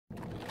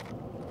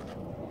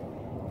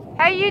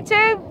Hey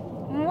YouTube,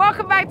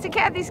 welcome back to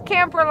Kathy's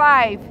Camper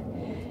Life,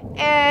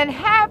 and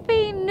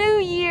Happy New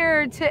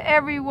Year to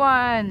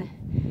everyone.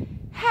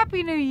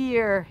 Happy New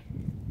Year.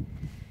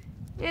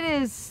 It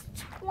is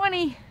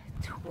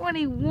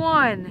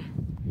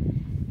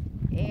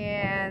 2021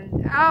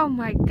 and oh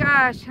my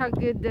gosh, how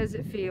good does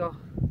it feel.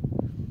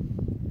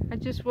 I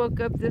just woke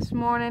up this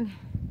morning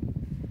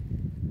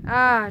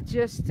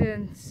just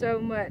in so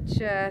much,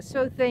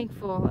 so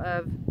thankful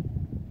of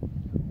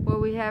what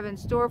we have in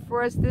store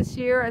for us this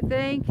year, I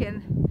think,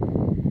 and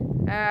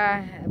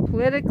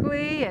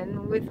politically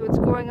and with what's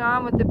going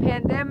on with the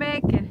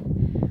pandemic.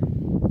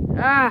 And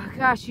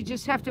gosh, you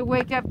just have to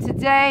wake up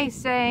today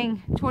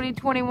saying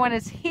 2021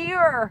 is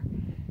here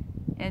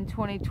and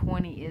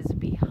 2020 is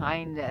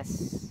behind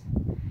us.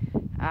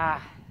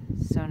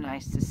 So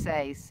nice to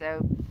say.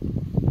 So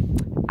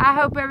I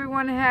hope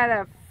everyone had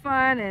a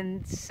fun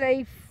and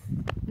safe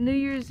New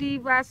Year's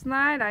Eve last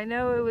night. I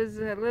know it was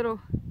a little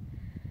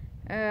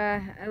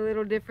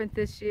different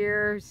this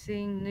year.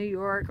 Seeing New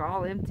York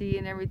all empty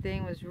and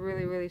everything was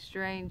really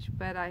strange,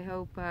 but I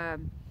hope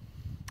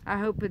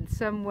in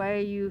some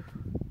way you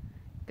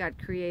got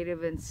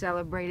creative and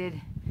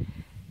celebrated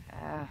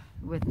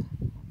with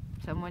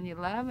someone you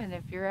love. And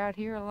if you're out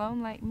here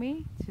alone like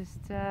me,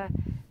 just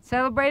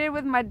celebrated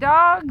with my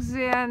dogs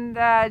and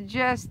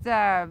just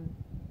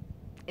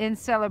in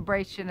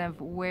celebration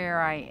of where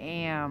I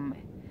am.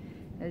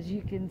 As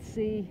you can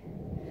see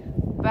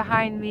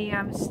behind me,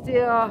 I'm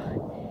still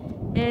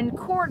in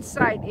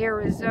Quartzsite,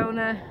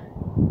 Arizona,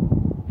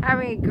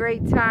 having a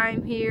great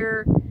time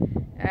here.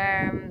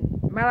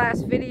 My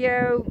last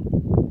video,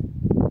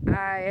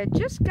 I had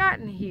just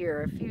gotten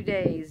here a few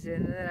days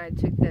and then I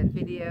took that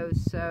video,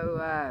 so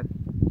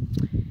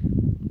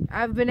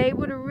I've been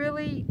able to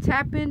really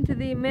tap into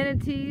the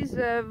amenities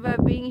of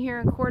being here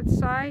in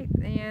Quartzsite,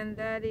 and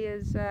that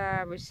is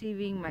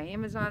receiving my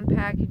Amazon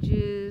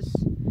packages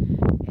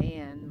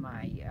and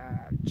my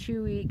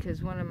Chewy,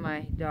 because one of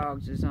my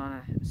dogs is on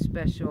a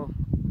special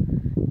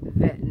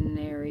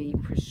veterinary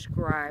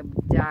prescribed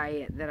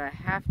diet that I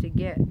have to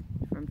get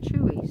from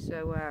Chewy.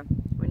 So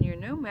when you're a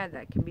nomad,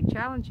 that can be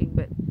challenging,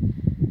 but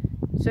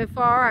so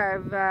far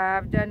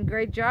I've done a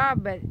great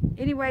job. But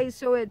anyway,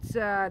 so it's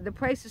the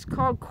place is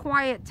called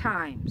Quiet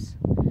Times,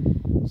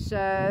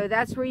 so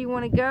that's where you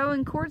want to go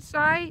in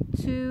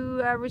Quartzsite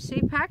to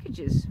receive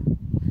packages,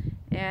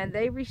 and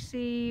they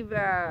receive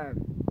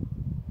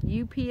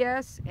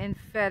UPS and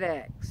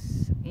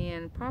FedEx,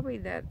 and probably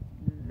that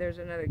there's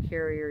another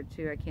carrier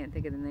too. I can't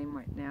think of the name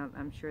right now.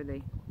 I'm sure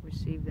they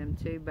receive them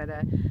too, but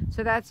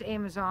so that's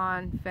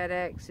Amazon.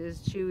 FedEx is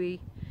Chewy,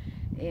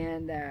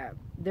 and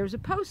there's a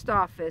post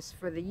office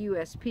for the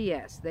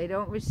USPS. They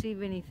don't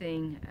receive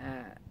anything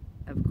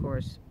of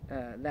course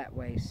that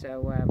way,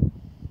 so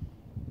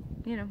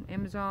you know,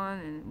 Amazon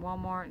and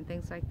Walmart and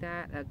things like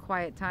that.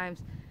 Quiet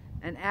Times,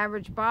 an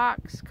average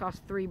box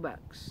costs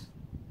 $3,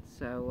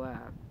 so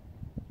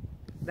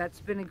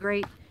that's been a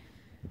great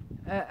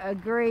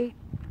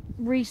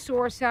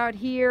resource out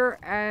here.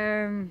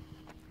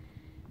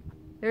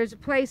 There's a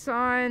place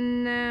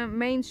on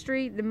Main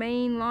Street, the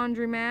Main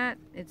Laundromat.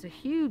 It's a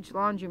huge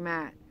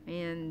laundromat,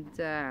 and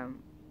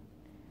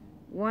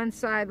one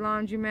side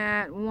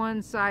laundromat,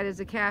 one side is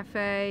a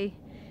cafe,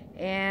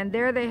 and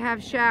there they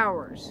have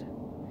showers.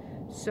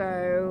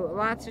 So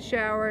lots of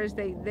showers.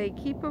 They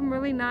keep them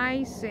really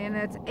nice, and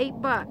it's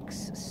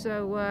 $8.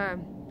 So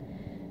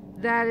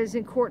that is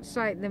in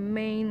Quartzsite, the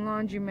Main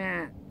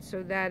Laundromat.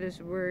 So that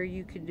is where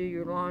you can do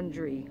your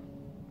laundry.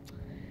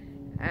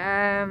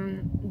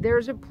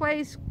 There's a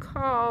place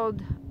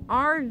called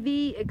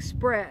RV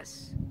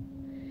Express,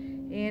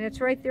 and it's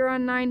right there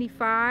on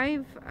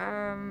 95.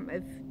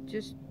 If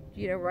just,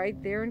 you know, right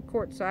there in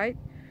Quartzsite,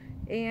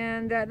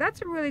 and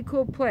that's a really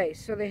cool place.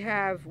 So they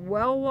have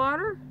well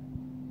water,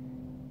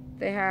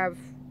 they have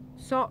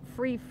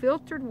salt-free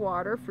filtered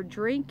water for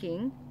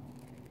drinking,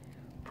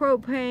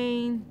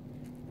 propane,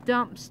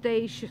 dump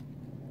station.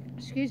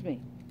 Excuse me,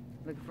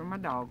 looking for my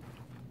dog.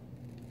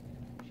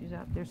 She's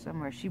out there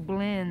somewhere. She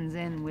blends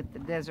in with the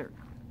desert.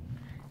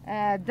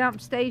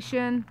 Dump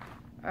station.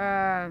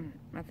 I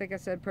think I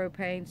said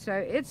propane. So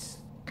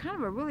it's kind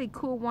of a really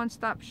cool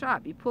one-stop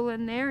shop. You pull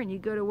in there and you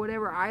go to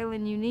whatever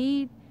island you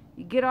need.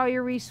 You get all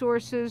your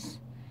resources.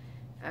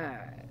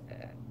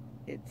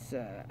 It's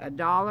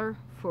 $1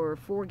 for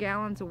 4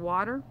 gallons of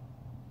water.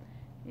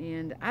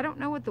 And I don't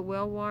know what the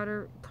well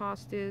water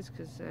cost is,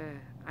 because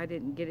I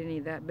didn't get any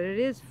of that. But it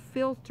is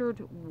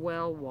filtered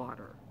well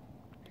water.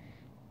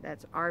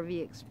 That's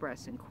RV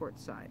Express in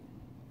Quartzsite.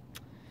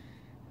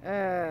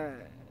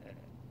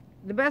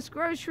 The best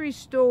grocery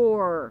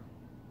store,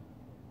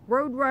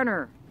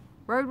 Roadrunner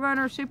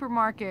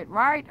Supermarket,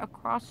 right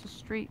across the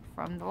street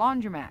from the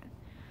laundromat.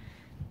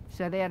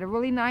 So they had a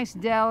really nice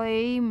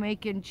deli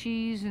making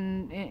cheese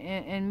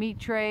and meat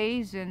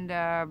trays, and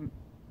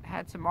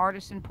had some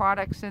artisan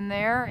products in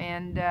there,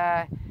 and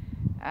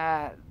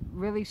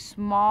really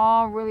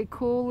small, really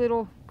cool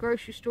little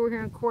grocery store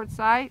here in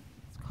Quartzsite.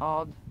 It's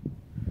called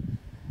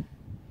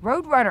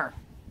Roadrunner,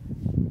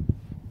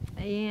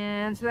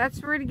 And so that's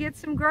where to get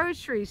some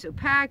groceries. So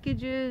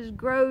packages,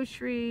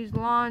 groceries,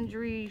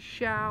 laundry,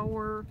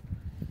 shower.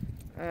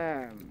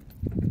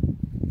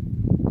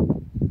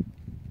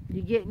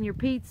 You getting your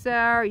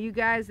pizza, or you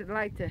guys that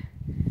like to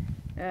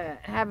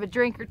have a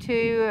drink or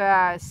two,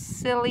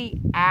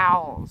 Silly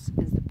Owls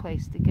is the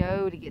place to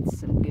go to get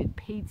some good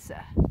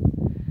pizza.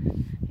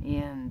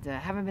 And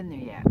haven't been there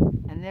yet.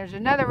 And there's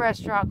another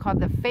restaurant called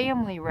the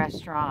Family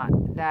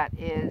Restaurant that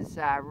is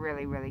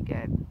really, really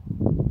good.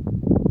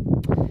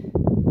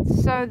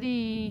 So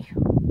the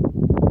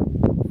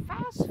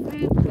fast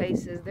food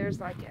places, there's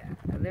like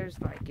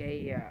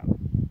a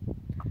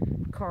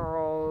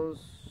Carl's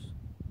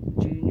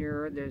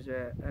Jr., there's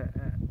a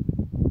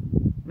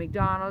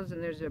McDonald's,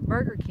 and there's a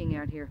Burger King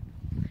out here.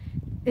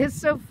 It's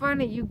so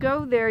funny. You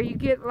go there, you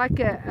get like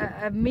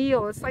a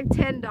meal. It's like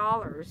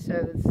 $10,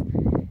 so it's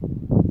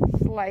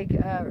like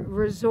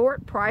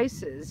resort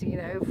prices, you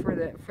know, for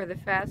the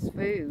fast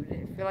food.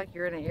 I feel like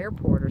you're in an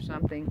airport or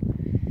something.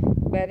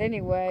 But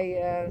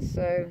anyway,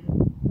 so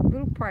a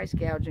little price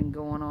gouging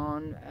going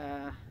on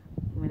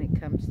when it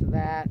comes to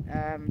that.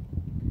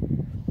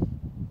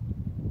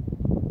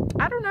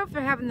 I don't know if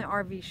they're having the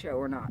RV show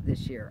or not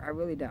this year. I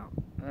really don't.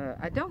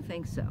 I don't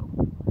think so.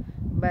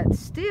 But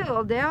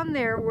still, down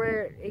there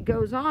where it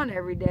goes on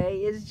every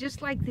day is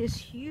just like this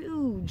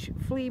huge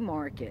flea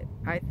market.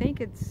 I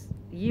think it's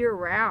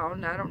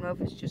year-round. I don't know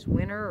if it's just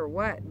winter or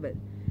what, but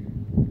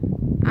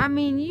I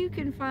mean, you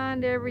can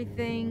find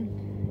everything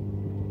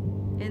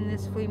in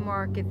this flea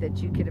market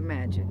that you could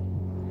imagine.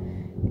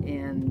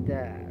 And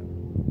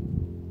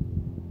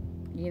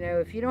you know,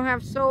 if you don't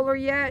have solar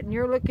yet and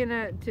you're looking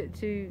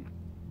to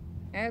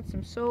add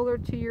some solar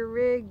to your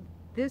rig,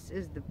 this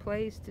is the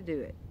place to do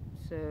it.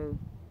 So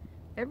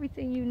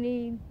everything you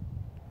need,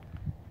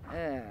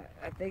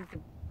 I think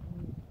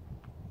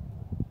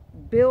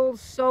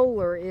Bill's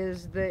Solar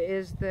is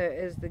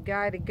the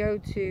guy to go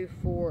to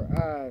for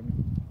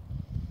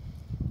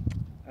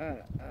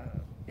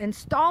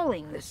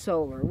installing the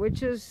solar,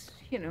 which is,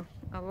 you know,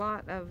 a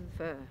lot of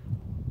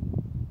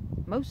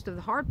most of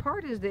the hard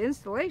part is the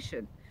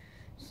installation.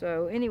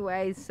 So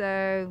anyway,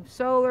 so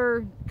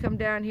solar, come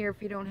down here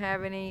if you don't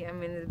have any. I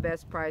mean, the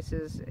best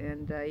prices,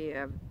 and you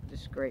have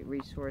just great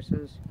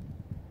resources.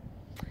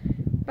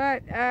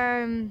 But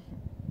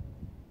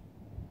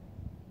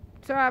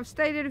so I've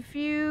stayed at a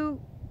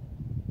few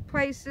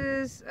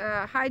places.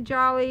 High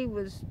Jolly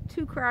was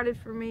too crowded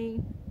for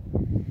me.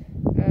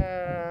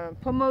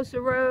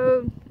 Pomosa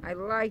Road I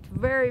liked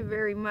very,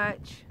 very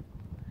much.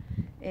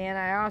 And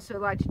I also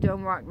liked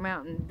Dome Rock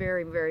Mountain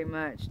very, very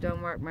much.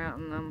 Dome Rock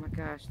Mountain, oh my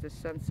gosh, the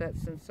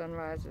sunsets and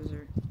sunrises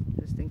are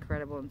just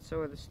incredible, and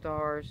so are the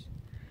stars.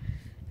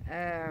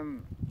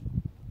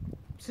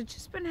 So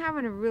just been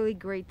having a really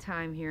great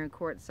time here in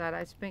Quartzsite.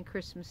 I spent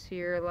Christmas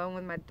here along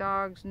with my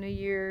dogs, New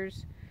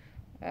Year's.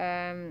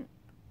 But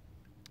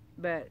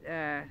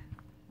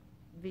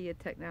via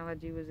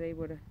technology was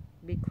able to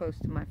be close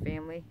to my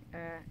family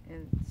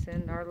and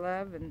send our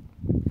love and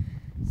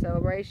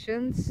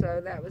celebrations, so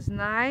that was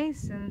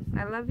nice, and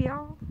I love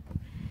y'all.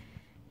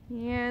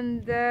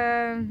 And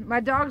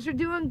my dogs are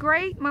doing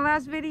great. My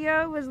last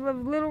video was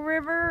Little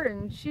River,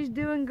 and she's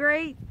doing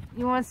great.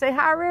 You want to say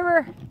hi,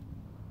 River?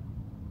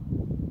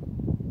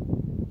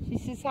 She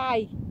says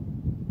hi.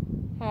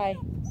 Hi.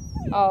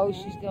 Oh,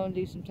 she's going to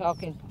do some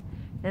talking.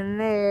 And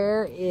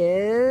there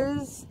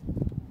is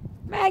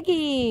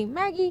Maggie.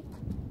 Maggie.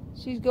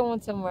 She's going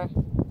somewhere.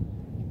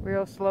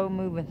 Real slow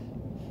moving.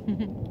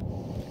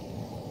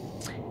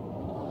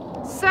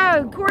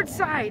 So,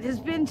 Quartzsite has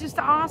been just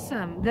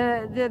awesome.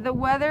 The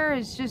weather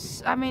is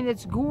just, I mean,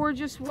 it's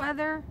gorgeous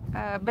weather.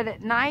 But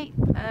at night,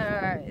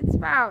 it's in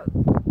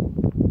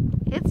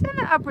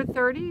the upper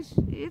 30s.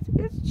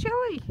 It's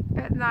chilly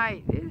at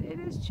night. It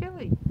is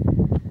chilly.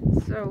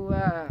 So,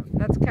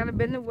 that's kind of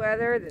been the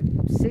weather. The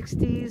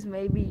 60s,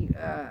 maybe,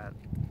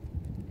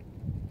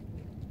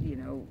 you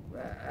know,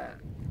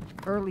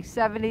 early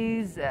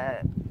 70s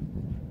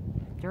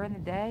during the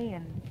day,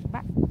 and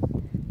about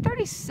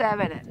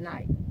 37 at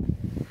night.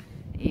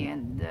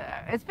 And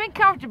it's been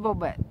comfortable,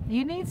 but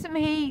you need some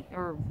heat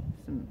or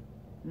some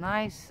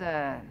nice,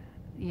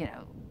 you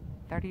know,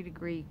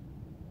 30-degree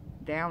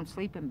down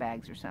sleeping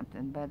bags or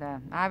something. But I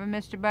haven't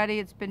missed your buddy.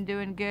 It's been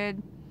doing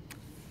good.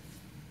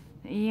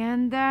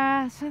 And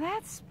so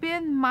that's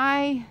been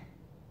my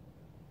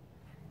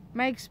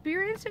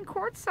experience in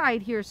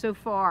Quartzsite here so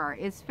far.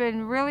 It's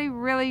been really,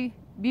 really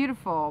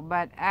beautiful,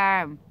 but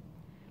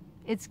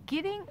it's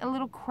getting a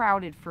little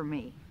crowded for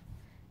me.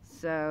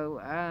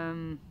 So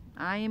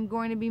I am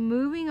going to be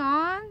moving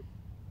on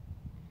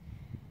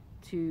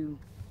to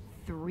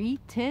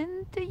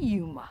 310 to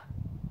Yuma.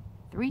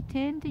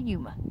 310 to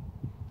Yuma.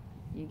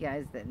 You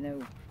guys that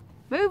know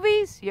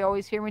movies, you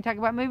always hear me talk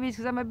about movies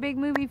because I'm a big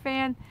movie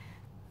fan.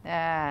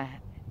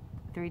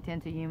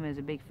 310 to Yuma is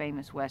a big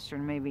famous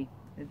Western movie.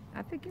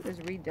 I think it was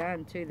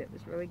redone too. That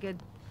was really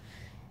good.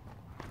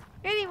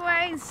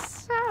 Anyway,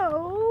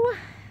 so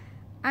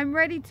I'm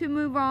ready to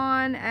move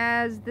on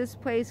as this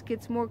place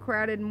gets more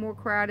crowded and more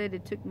crowded.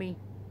 It took me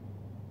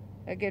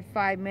a good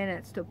 5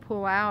 minutes to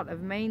pull out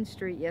of Main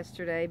Street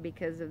yesterday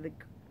because of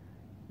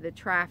the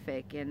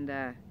traffic,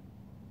 and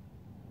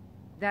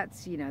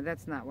that's, you know,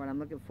 that's not what I'm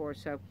looking for.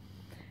 So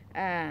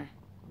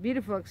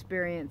beautiful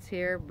experience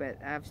here, but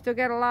I've still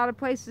got a lot of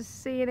places to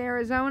see in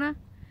Arizona,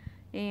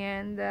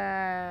 and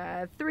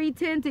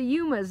 310 to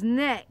Yuma's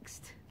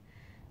next.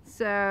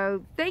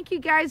 So thank you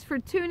guys for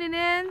tuning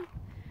in,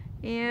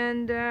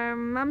 and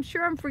I'm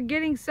sure I'm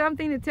forgetting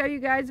something to tell you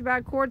guys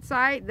about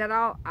Quartzsite that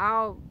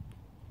I'll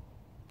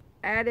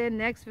add in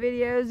next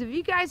videos. If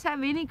you guys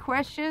have any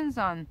questions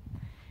on,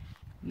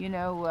 you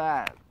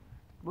know,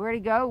 where to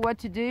go, what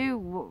to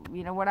do,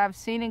 you know, what I've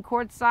seen in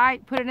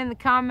Quartzsite, put it in the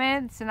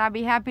comments and I'll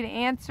be happy to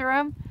answer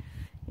them.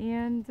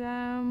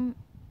 And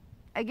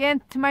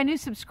again, to my new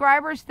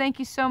subscribers, thank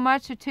you so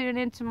much for tuning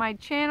into my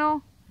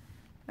channel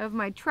of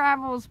my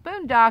travels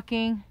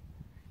boondocking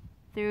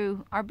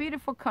through our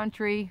beautiful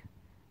country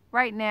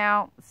right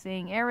now,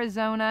 seeing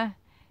Arizona.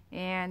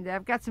 And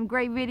I've got some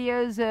great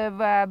videos of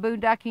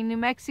boondocking New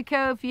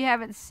Mexico. If you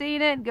haven't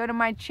seen it, go to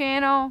my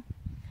channel.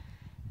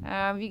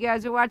 If you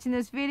guys are watching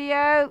this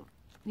video,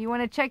 you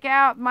want to check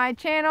out my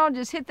channel,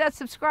 just hit that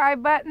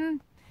subscribe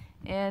button,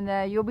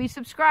 and you'll be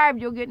subscribed.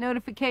 You'll get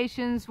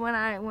notifications when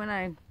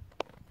I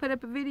put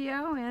up a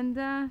video.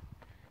 And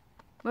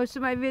most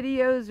of my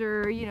videos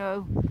are, you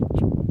know,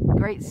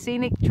 great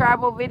scenic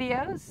travel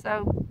videos.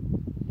 So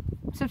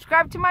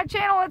subscribe to my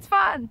channel. It's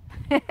fun.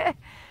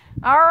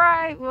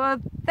 Alright, well,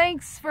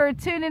 thanks for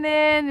tuning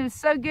in. It was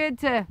so good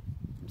to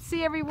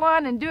see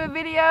everyone and do a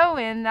video,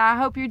 and I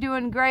hope you're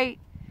doing great.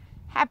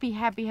 Happy,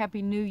 happy,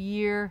 happy New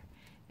Year,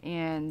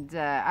 and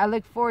I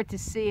look forward to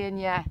seeing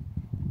you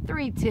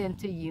 310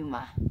 to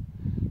Yuma.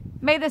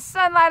 May the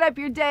sun light up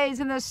your days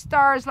and the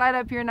stars light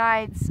up your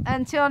nights.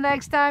 Until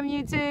next time,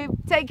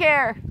 YouTube, take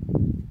care.